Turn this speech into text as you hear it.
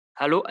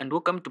Hello and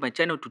welcome to my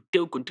channel. Today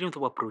we continue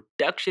with our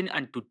production,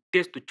 and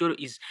today's tutorial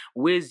is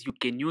ways you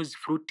can use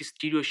Fruity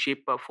Stereo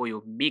Shaper for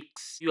your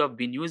mix. You have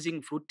been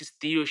using Fruity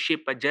Stereo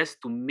Shaper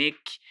just to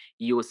make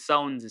your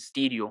sounds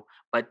stereo,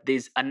 but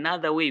there's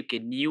another way you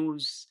can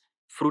use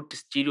Fruity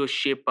Stereo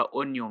Shaper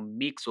on your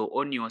mix or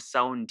on your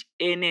sound,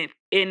 any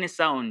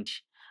sound,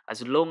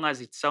 as long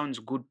as it sounds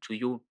good to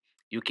you.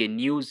 You can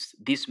use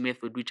this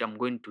method, which I'm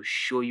going to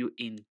show you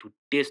in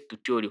today's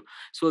tutorial.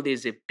 So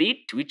there's a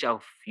beat which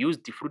I've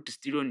used the Fruity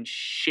Stereo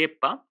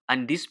Shaper,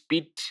 and this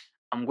beat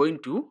I'm going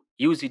to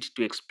use it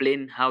to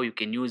explain how you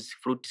can use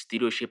Fruity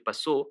Stereo Shaper.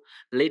 So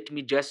let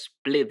me just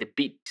play the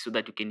beat so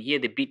that you can hear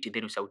the beat,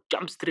 then we shall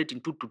jump straight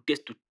into today's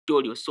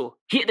tutorial. So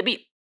hear the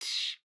beat.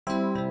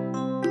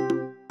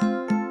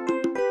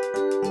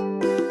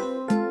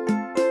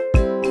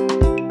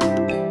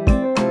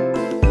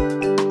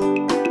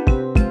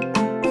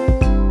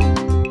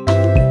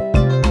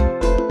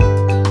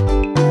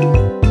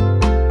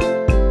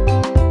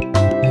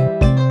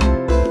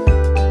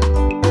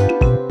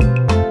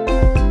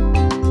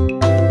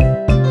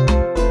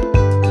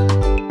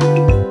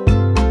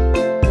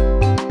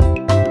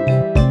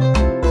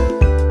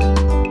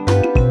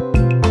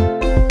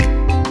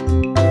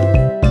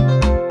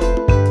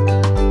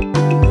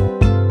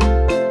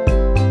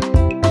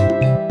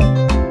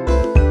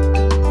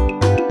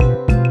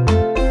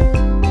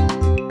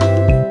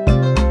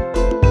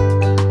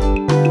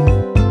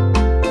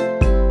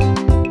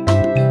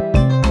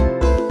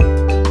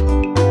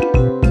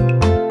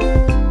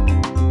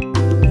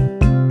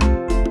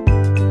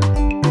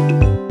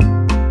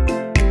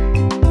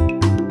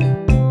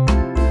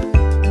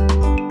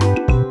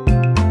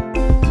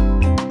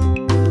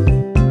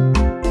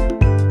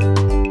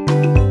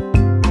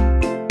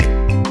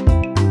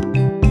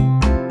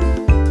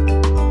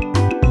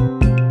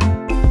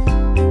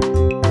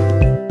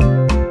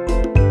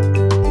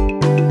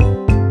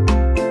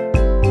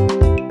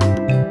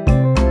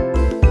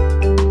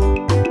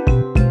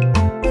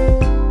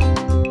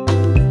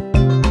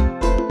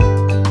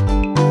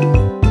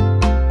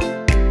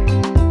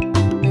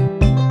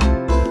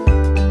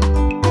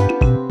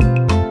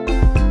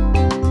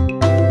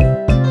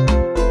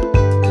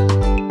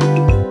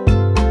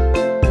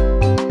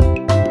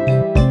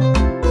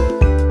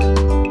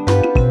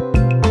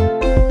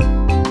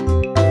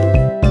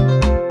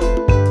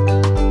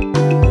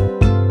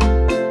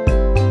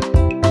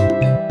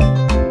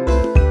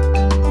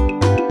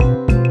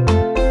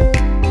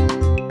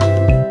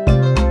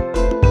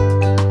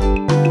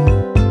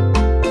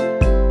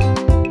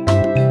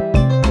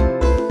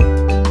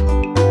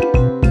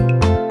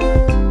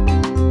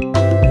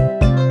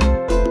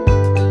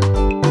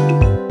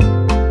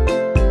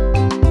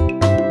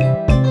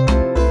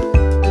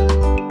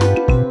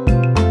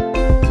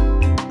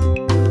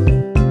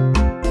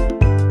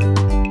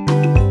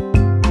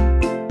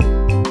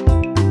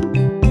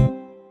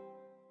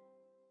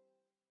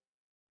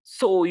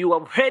 So you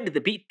have heard the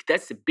beat,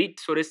 that's the beat.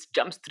 So let's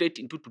jump straight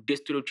into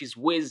today's tutorial, which is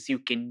ways you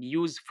can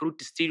use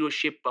Fruity Stereo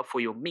Shaper for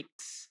your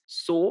mix.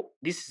 So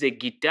this is a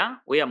guitar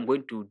where I'm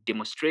going to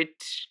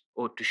demonstrate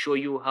or to show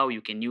you how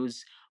you can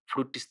use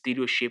Fruity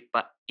Stereo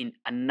Shaper in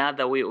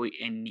another way or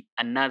in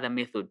another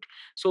method.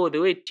 So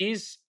the way it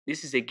is,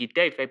 this is a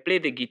guitar. If I play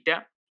the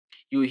guitar,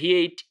 you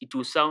hear it, it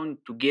will sound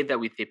together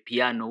with the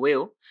piano.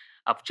 Well,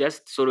 I've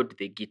just soloed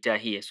the guitar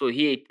here. So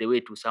hear it the way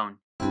it will sound.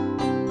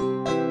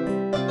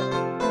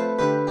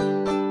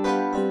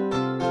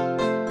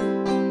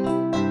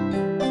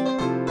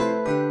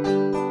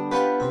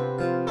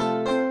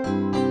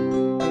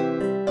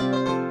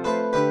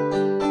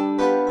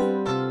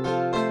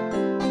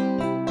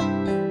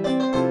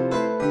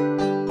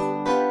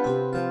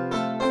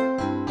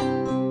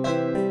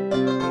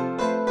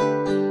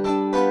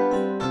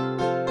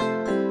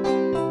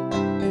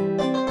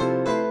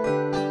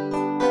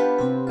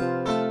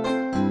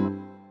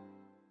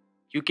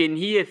 You can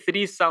hear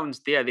three sounds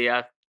there. There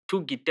are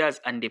two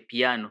guitars and a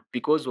piano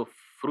because of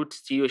Fruity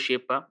Stereo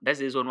Shaper. That's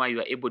the reason why you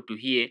are able to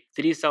hear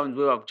three sounds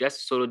where I've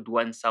just soloed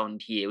one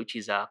sound here, which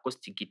is an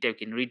acoustic guitar. You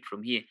can read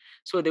from here.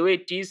 So the way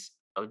it is,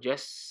 I'll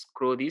just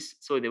scroll this.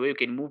 So the way you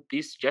can move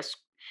this, just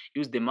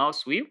use the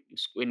mouse wheel.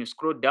 When you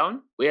scroll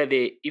down, where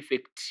the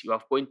effect you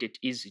have pointed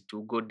is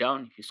to go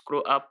down. If you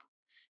scroll up,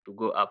 to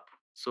go up.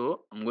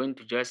 So I'm going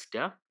to just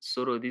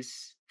solo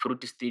this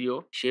Fruity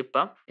Stereo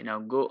Shaper, and I'll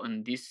go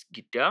on this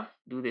guitar,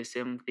 do the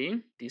same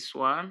thing. This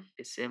one,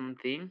 the same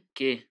thing.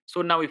 Okay,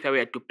 so now if I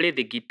were to play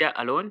the guitar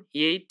alone,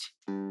 hear it.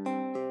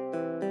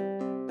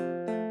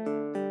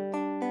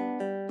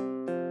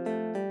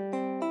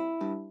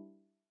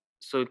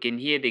 So you can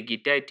hear the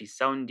guitar, it is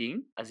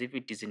sounding as if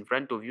it is in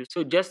front of you.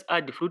 So just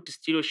add the Fruity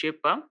Stereo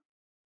Shaper.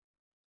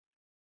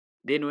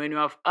 Then when you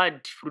have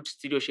add Fruity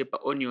Stereo Shaper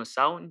on your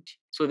sound,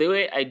 so the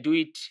way I do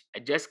it, I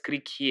just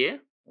click here,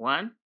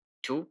 1,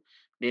 2,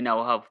 then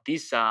I'll have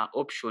this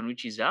option,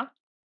 which is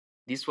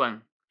this one,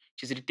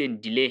 which is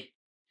written delay.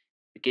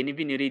 You can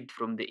even read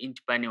from the int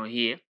panel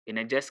here, and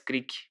I just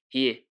click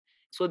here.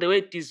 So the way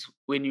it is,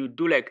 when you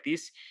do like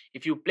this,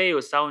 if you play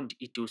your sound,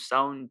 it will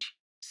sound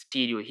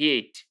stereo.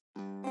 Hear it.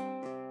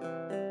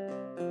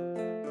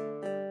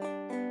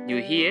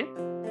 you hear.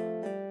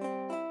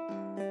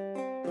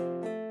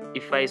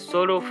 If I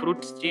solo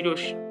Fruity Studio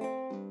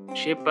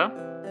Shaper,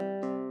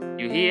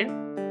 you hear.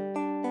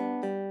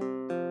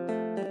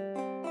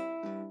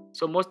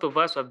 So most of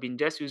us have been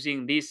just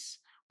using this.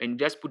 When you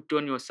just put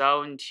on your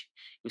sound,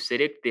 you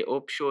select the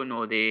option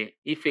or the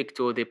effect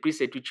or the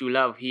preset which you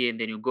love here, and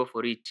then you go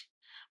for it.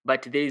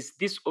 But there is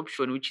this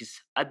option which is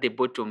at the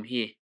bottom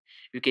here.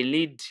 You can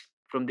lead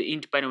from the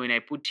int panel. When I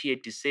put here,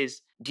 it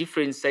says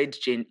different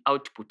sidechain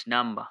output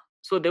number.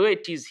 So the way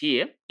it is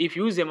here, if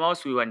you use a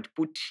mouse, we want to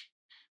put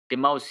the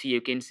mouse here.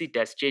 You can see it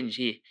has changed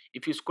here.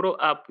 If you scroll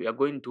up, we are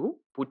going to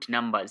put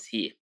numbers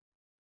here,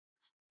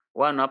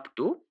 1 up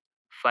to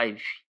 5.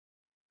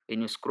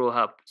 When you scroll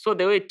up. So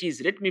the way it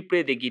is, let me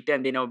play the guitar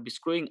and then I'll be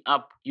scrolling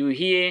up. You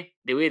hear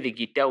the way the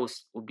guitar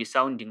will be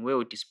sounding where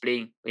it is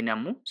playing when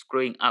I'm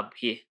scrolling up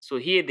here. So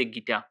hear the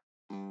guitar.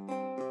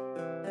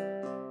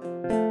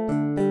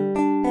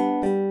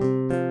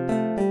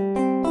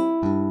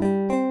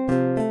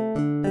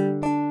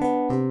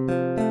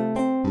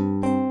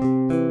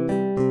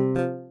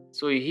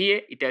 So you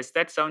hear it has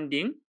started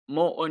sounding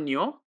more on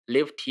your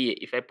left here.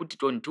 If I put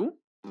it on 2.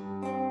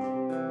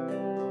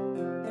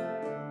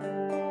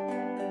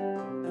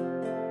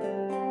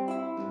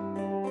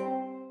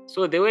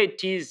 So the way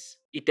it is,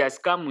 it has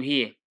come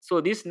here. So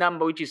this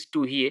number which is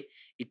 2 here,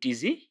 it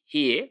is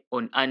here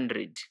on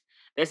 100.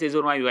 That's the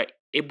reason why you are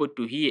able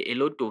to hear a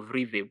lot of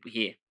reverb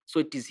here. So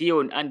it is here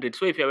on 100.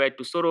 So if you were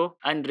to solo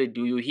 100,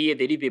 you hear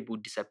the reverb will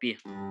disappear.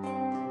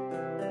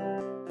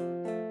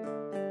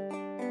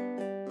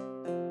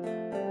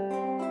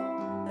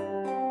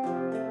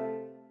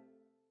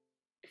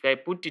 If I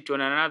put it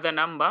on another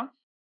number,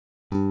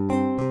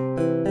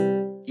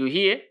 you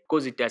hear,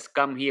 because it has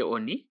come here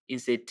on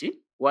insert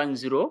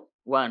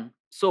 101.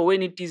 So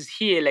when it is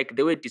here, like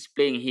the way it is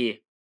playing here,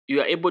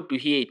 you are able to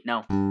hear it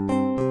now.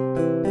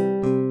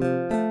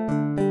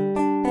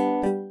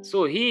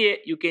 So here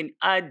you can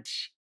add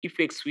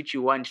effects which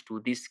you want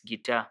to this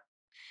guitar.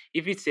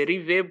 If it's a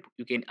reverb,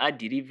 you can add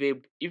the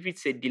reverb. If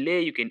it's a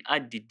delay, you can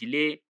add the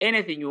delay.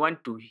 Anything you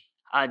want to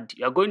add,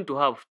 you are going to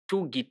have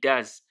 2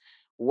 guitars,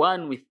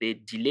 one with the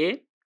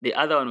delay, the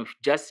other one with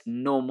just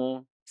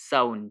normal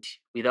sound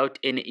without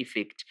any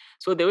effect.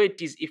 So the way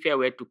it is, if I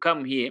were to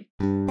come here,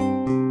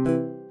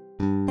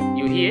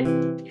 you hear,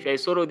 if I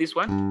solo this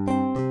one,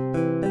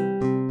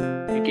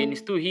 you can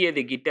still hear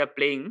the guitar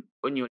playing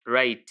on your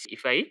right.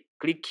 If I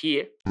click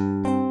here,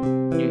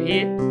 you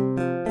hear.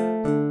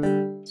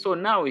 So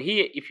now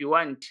here, if you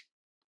want,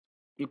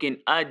 you can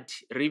add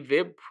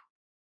reverb.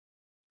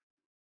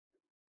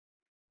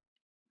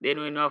 Then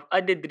when you have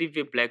added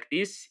reverb like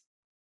this,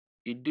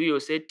 you do your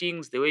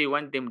settings the way you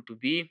want them to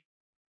be.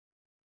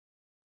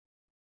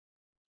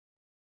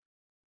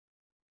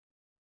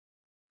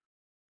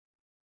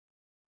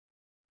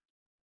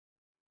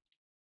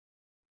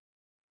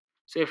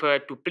 So if I were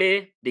to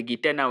play the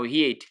guitar now,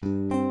 hear it.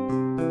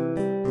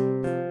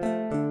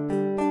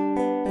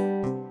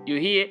 You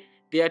hear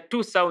there are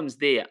 2 sounds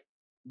there.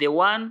 The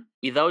one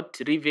without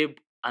reverb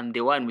and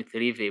the one with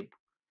reverb.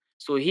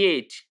 So hear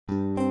it.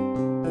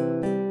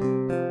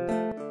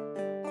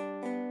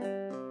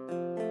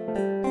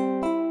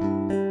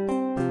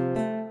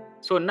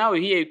 So now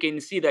here you can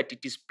see that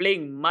it is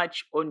playing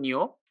much on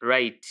your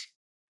right.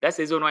 That's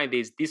the reason why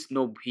there's this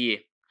knob here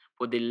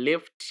for the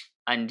left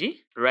and the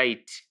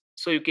right.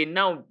 So you can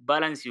now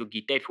balance your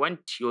guitar. If you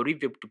want your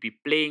reverb to be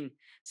playing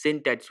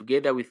centered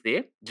together with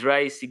the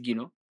dry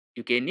signal,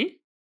 you can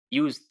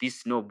use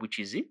this knob which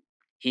is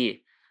here.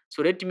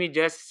 So let me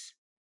just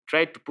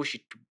try to push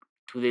it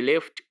to the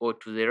left or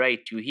to the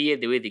right. You hear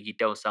the way the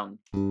guitar will sound.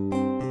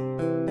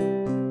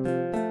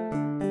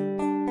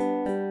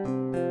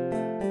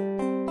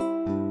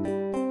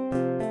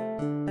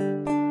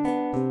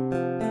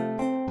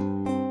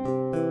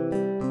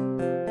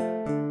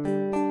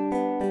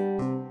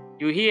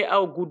 You hear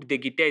how good the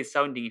guitar is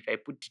sounding if I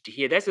put it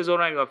here. That's the reason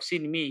why you have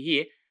seen me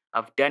here.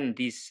 I've done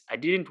this. I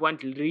didn't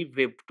want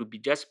reverb to be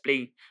just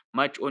playing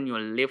much on your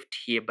left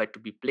here, but to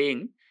be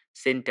playing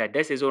center.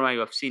 That's the reason why you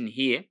have seen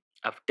here.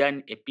 I've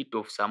done a bit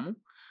of some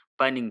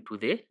panning to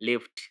the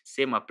left.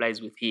 Same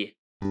applies with here.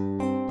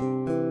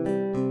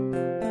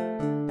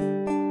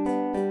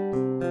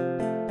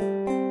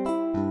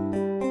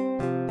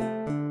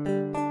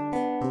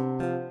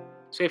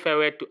 So if I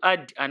were to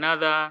add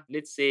another,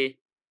 let's say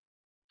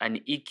an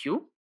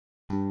EQ.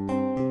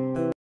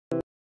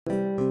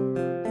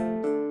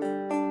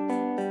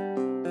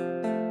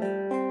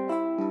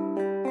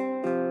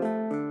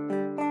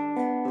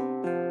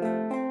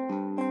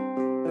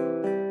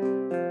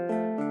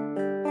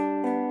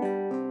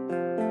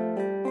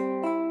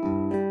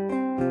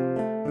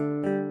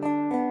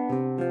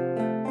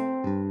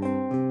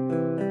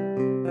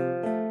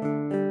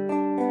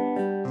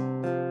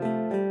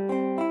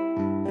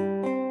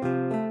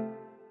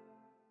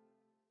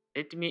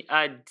 Let me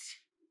add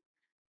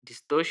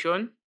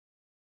distortion.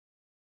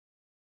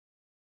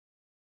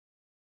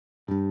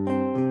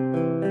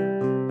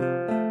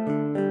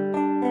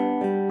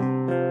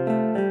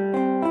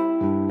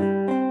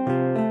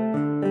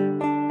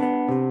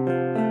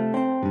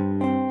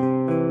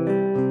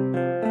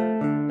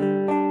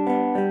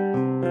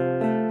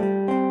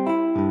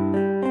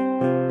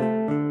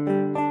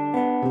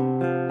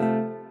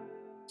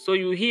 So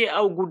you hear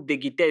how good the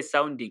guitar is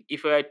sounding.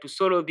 If I were to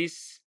solo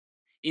this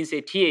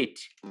insert, hear it.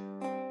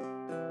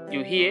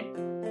 You hear?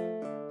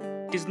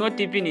 It is not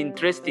even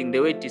interesting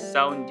the way it is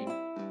sounding.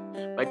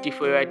 But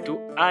if I were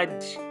to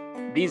add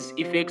these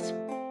effects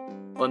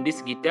on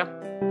this guitar,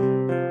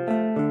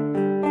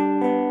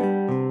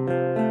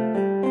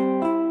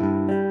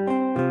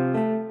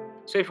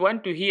 so if you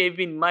want to hear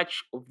even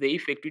much of the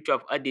effect which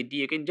I've added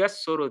here, you can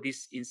just solo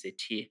this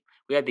insert here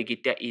where the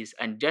guitar is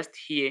and just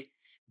hear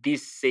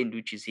this sound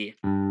which is here.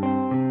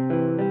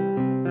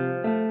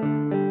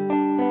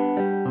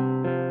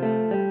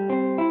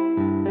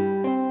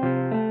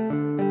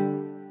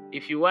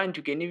 If you want,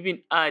 you can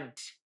even add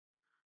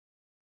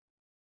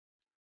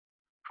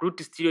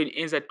Fruity Stereo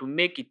Enhancer to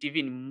make it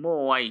even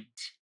more wide.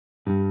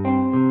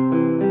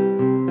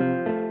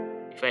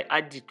 If I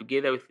add it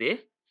together with the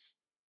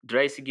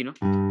dry signal,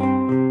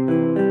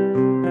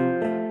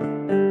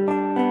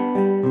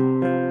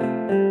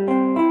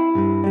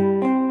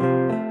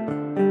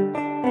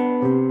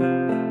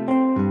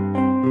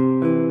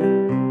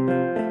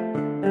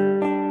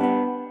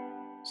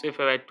 so if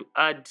I were to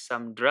add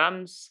some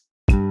drums,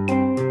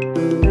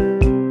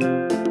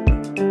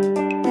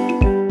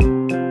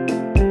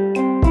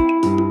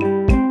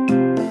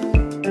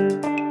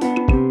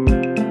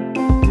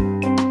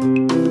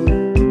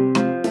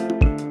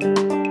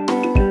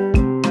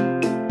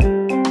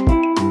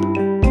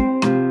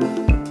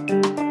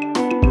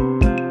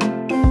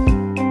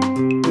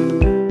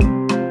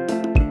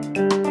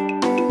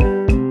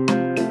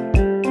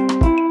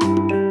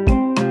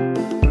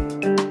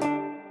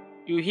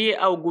 you hear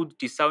how good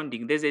it is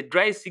sounding. There's a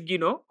dry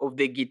signal of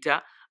the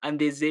guitar and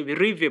there's a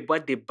reverb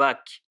at the back.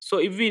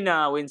 So even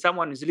when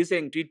someone is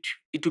listening to it,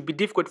 it will be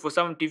difficult for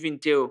someone to even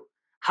tell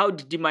how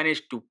did he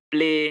manage to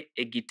play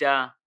a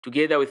guitar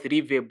together with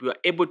reverb. You are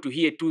able to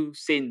hear two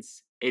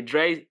sounds, a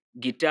dry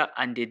guitar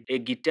and a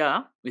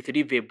guitar with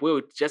reverb, well,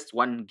 it's just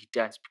one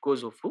guitar. It's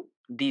because of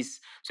this.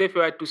 So if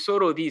you were to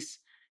solo this,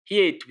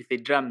 hear it with the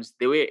drums,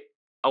 the way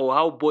or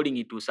how boring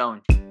it will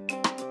sound.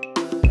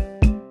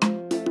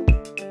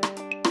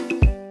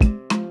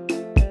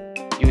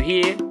 You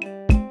hear?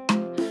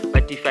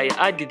 But if I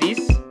add this,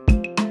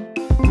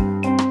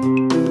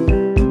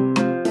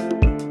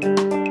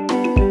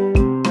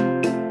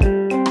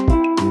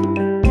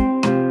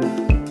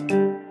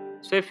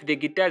 so if the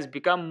guitar has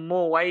become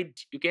more wide,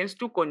 you can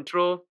still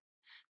control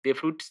the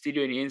Fruity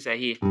Stereo Enhancer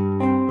here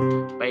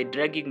by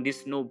dragging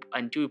this knob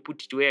until you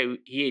put it where you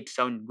hear it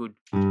sound good.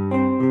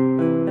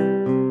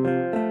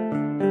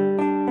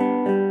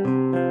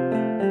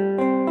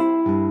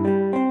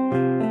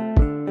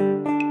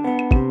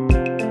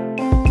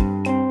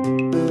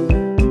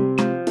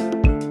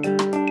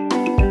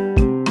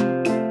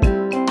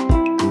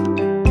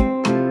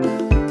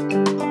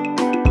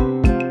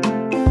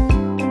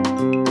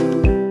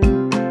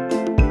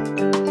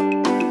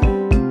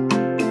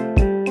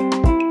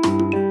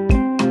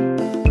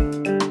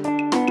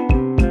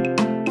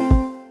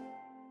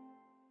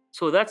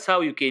 So that's how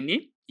you can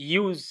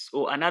use,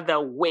 or another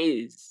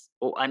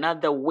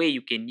way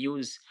you can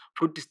use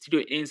Fruity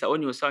Stereo Enhancer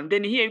on your sound.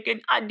 Then here you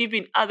can add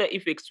even other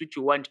effects which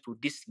you want to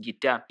this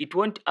guitar. It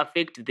won't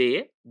affect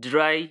the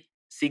dry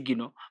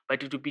signal,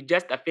 but it will be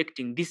just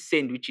affecting this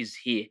sound which is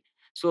here.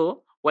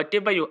 So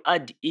whatever you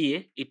add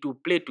here, it will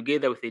play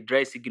together with the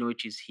dry signal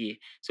which is here.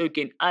 So you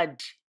can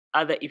add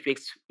other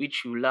effects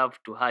which you love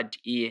to add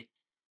here,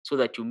 so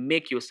that you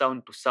make your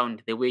sound to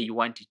sound the way you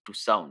want it to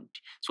sound.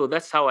 So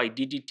that's how I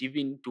did it,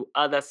 even to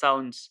other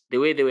sounds, the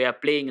way they were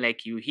playing,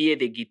 like you hear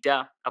the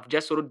guitar. I've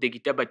just soloed the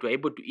guitar, but you're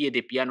able to hear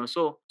the piano.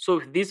 So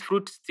with this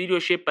Fruity Stereo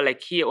Shaper,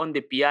 like here on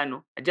the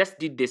piano, I just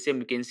did the same.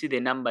 You can see the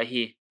number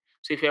here.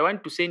 So if I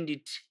want to send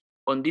it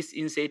on this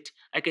insert,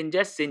 I can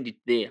just send it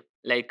there.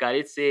 Like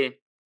let's say,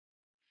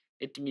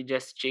 let me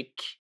just check.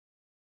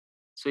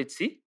 So it's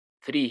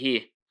 3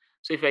 here.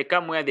 So if I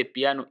come where the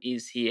piano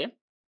is here,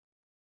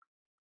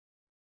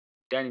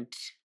 turn it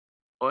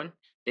on,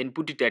 then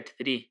put it at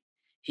 3.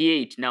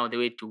 Hear it now the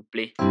way to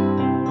play.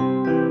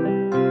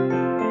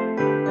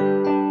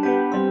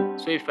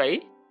 So if I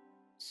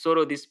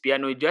solo this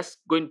piano, you're just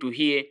going to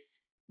hear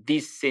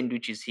this sound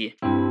which is here.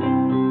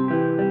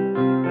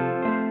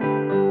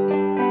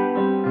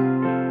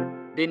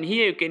 Then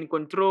here you can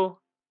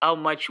control how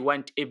much you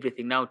want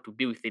everything now to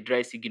be with the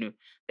dry signal.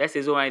 That's the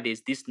reason why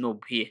there's this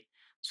knob here.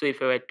 So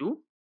if I were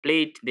to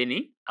play it,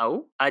 then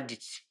I'll add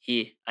it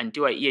here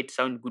until I hear it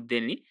sound good.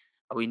 Then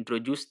I will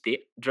introduce the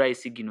dry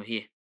signal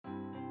here.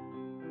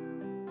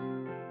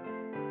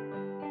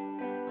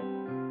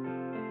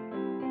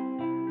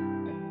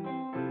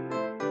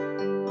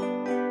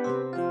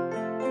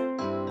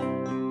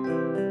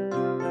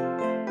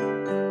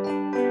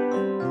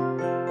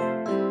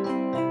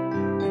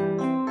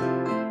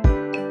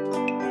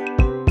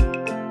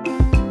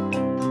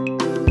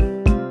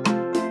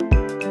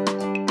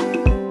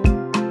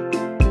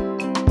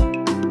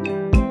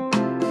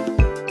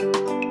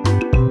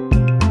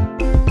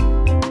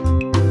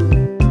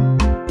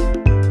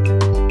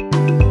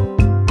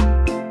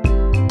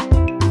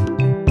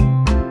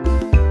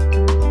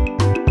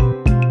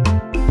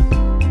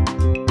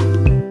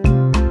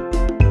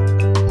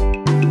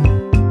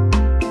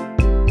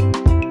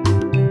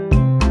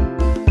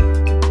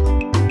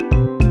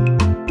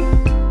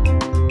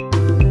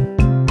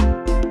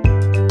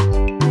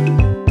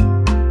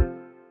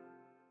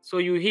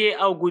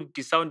 how good it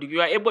is sounding.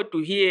 You are able to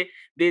hear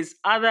there's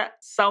other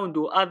sound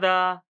or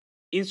other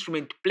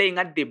instrument playing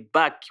at the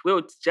back, where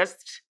it's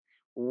just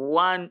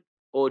one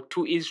or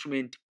two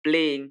instruments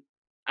playing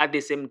at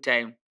the same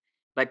time.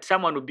 But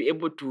someone will be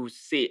able to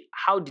say,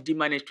 how did he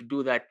manage to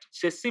do that?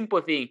 It's a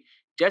simple thing.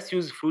 Just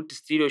use Fruity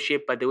Stereo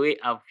Shaper the way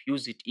I've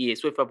used it here.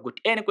 So if I've got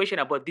any question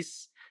about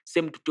this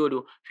same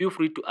tutorial, feel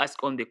free to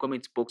ask on the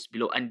comments box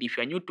below. And if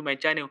you're new to my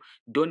channel,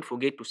 don't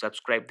forget to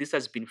subscribe. This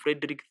has been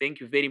Frederick. Thank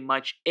you very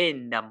much,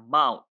 and I'm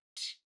out.